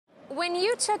when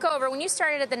you took over, when you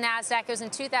started at the Nasdaq, it was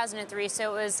in 2003,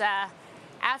 so it was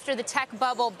after the tech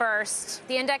bubble burst.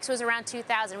 The index was around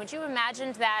 2,000. Would you have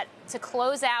imagined that to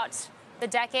close out the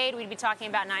decade, we'd be talking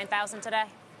about 9,000 today?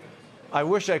 I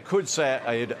wish I could say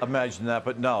I had imagined that,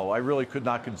 but no, I really could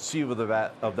not conceive of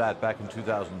that back in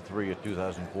 2003 or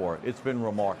 2004. It's been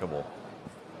remarkable.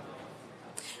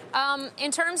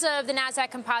 In terms of the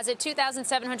Nasdaq Composite,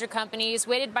 2,700 companies,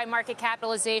 weighted by market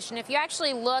capitalization. If you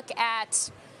actually look at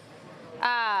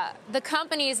the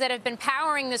companies that have been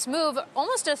powering this move,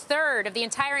 almost a third of the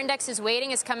entire index's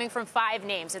weighting is coming from 5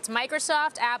 names. It's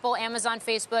Microsoft, Apple, Amazon,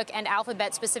 Facebook, and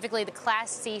Alphabet, specifically the Class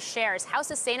C shares. How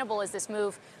sustainable is this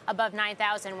move above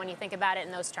 9,000 when you think about it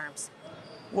in those terms?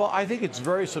 Well, I think it's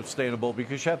very sustainable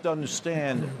because you have to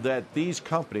understand that these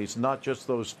companies, not just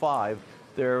those 5,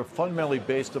 they're fundamentally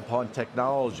based upon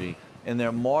technology, and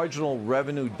their marginal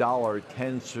revenue dollar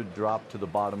tends to drop to the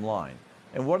bottom line.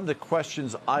 And one of the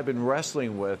questions I've been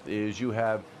wrestling with is you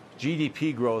have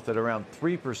GDP growth at around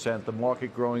 3%, the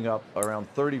market growing up around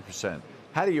 30%.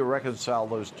 How do you reconcile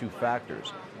those two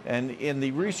factors? And in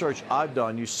the research I've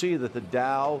done, you see that the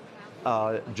Dow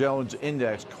Jones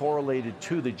Index correlated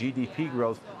to the GDP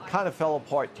growth kind of fell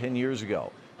apart 10 years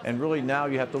ago. And really now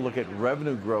you have to look at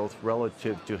revenue growth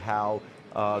relative to how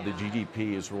the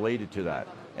GDP is related to that.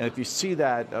 And if you see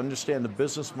that, understand the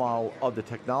business model of the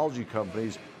technology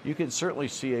companies, you can certainly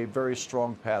see a very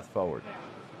strong path forward.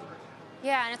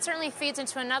 Yeah, and it certainly feeds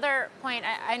into another point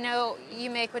I know you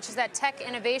make, which is that tech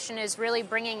innovation is really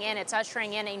bringing in, it's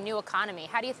ushering in a new economy.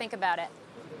 How do you think about it?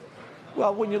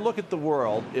 Well, when you look at the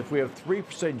world, if we have 3%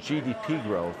 GDP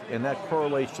growth, and that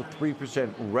correlates to 3%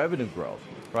 revenue growth,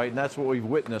 right, and that's what we've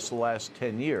witnessed the last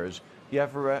 10 years, you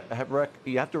have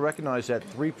to recognize that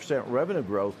 3% revenue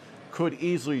growth could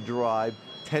easily drive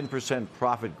 10%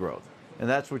 profit growth. And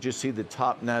that's what you see the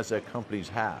top NASDAQ companies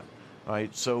have,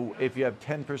 right? So if you have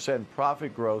 10%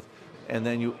 profit growth and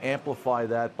then you amplify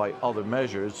that by other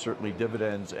measures, certainly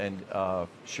dividends and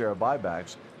share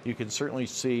buybacks, you can certainly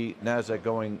see NASDAQ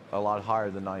going a lot higher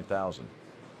than 9,000.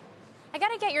 I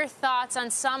got to get your thoughts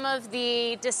on some of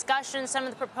the discussions, some of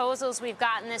the proposals we've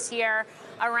gotten this year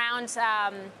around,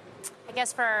 I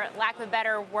guess for lack of a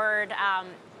better word,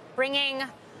 bringing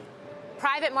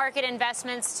private market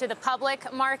investments to the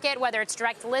public market, whether it's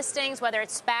direct listings, whether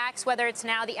it's SPACs, whether it's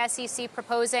now the SEC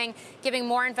proposing giving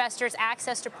more investors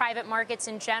access to private markets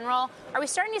in general. Are we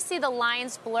starting to see the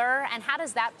lines blur, and how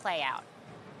does that play out?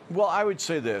 Well, I would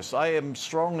say this. I am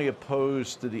strongly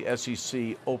opposed to the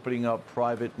SEC opening up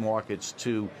private markets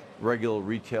to regular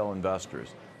retail investors.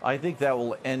 I think that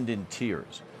will end in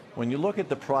tears. When you look at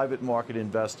the private market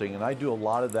investing, and I do a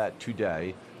lot of that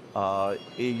today,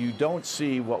 you don't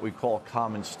see what we call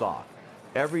common stock.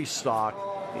 Every stock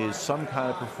is some kind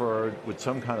of preferred with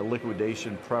some kind of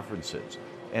liquidation preferences.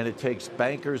 And it takes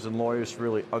bankers and lawyers to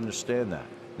really understand that.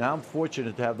 Now, I'm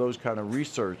fortunate to have those kind of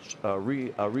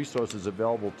resources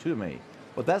available to me.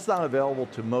 But that's not available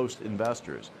to most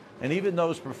investors. And even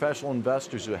those professional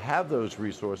investors who have those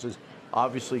resources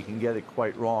obviously can get it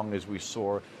quite wrong, as we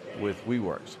saw with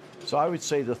WeWorks. So I would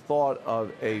say the thought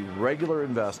of a regular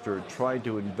investor trying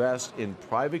to invest in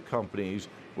private companies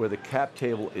where the cap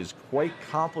table is quite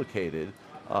complicated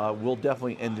will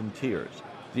definitely end in tears.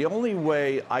 The only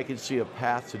way I can see a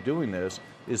path to doing this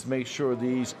is make sure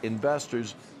these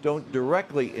investors don't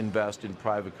directly invest in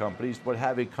private companies, but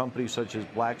having companies such as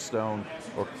Blackstone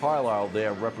or Carlyle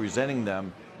there representing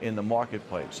them in the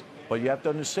marketplace. But you have to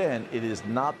understand, it is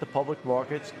not the public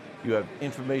markets. You have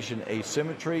information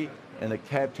asymmetry, and the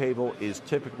cap table is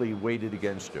typically weighted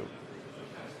against you.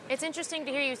 It's interesting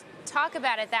to hear you talk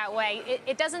about it that way.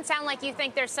 It doesn't sound like you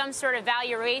think there's some sort of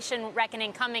valuation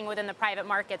reckoning coming within the private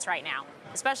markets right now,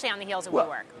 especially on the heels of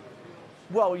WeWork.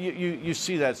 Well, you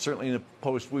see that certainly in the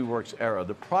post-WeWorks era.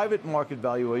 The private market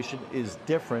valuation is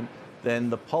different than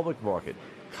the public market.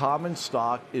 Common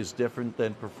stock is different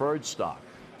than preferred stock.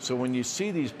 So when you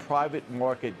see these private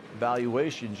market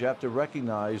valuations, you have to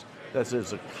recognize that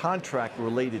there's a contract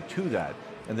related to that.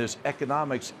 And there's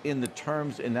economics in the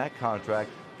terms in that contract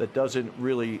that doesn't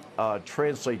really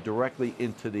translate directly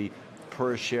into the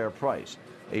per share price.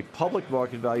 A public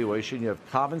market valuation, you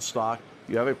have common stock,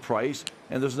 you have a price,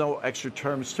 and there's no extra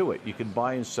terms to it. You can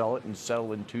buy and sell it and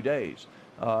settle in 2 days.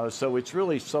 So it's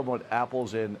really somewhat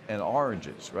apples and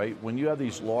oranges, right? When you have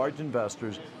these large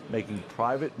investors making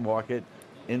private market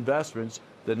investments,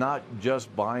 they're not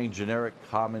just buying generic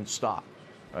common stock,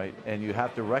 right? And you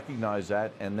have to recognize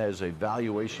that, and there's a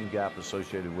valuation gap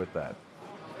associated with that.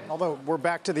 Although we're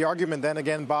back to the argument then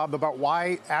again, Bob, about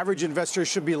why average investors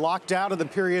should be locked out of the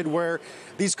period where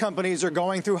these companies are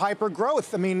going through hyper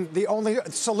growth. I mean, the only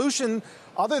solution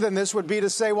other than this would be to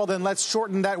say, well, then let's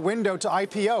shorten that window to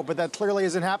IPO. But that clearly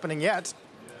isn't happening yet.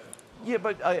 Yeah,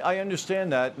 but I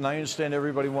understand that, and I understand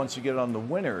everybody wants to get on the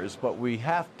winners, but we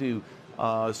have to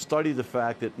study the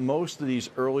fact that most of these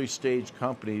early stage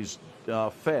companies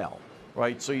fail,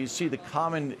 right? So you see the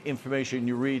common information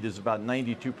you read is about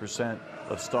 92%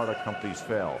 of startup companies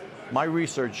fail. My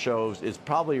research shows it's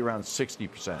probably around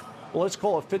 60%. Well, let's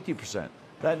call it 50%.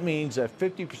 That means that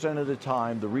 50% of the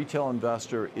time the retail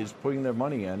investor is putting their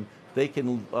money in, they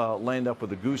can land up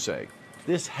with a goose egg.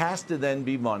 This has to then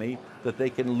be money that they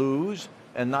can lose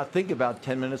and not think about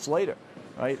 10 minutes later,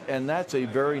 right? And that's a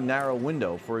very narrow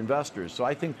window for investors. So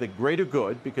I think the greater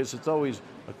good, because it's always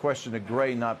a question of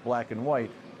gray, not black and white,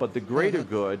 but the greater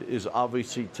good is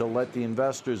obviously to let the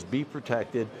investors be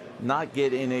protected, not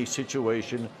get in a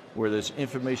situation where there's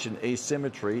information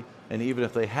asymmetry, and even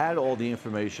if they had all the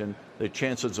information, the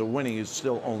chances of winning is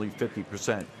still only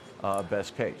 50%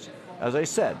 best case. As I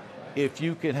said, if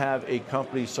you can have a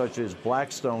company such as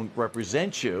Blackstone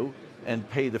represent you and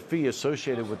pay the fee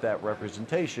associated with that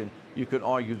representation, you could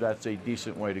argue that's a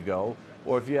decent way to go.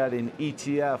 Or if you had an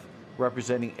ETF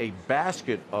representing a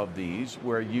basket of these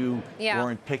where you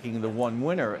weren't picking the one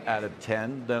winner out of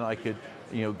 10, then I could,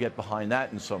 get behind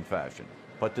that in some fashion.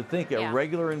 But to think a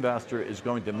regular investor is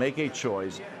going to make a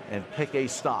choice and pick a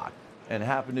stock and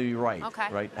happen to be right,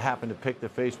 happen to pick the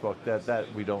Facebook,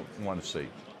 that we don't want to see.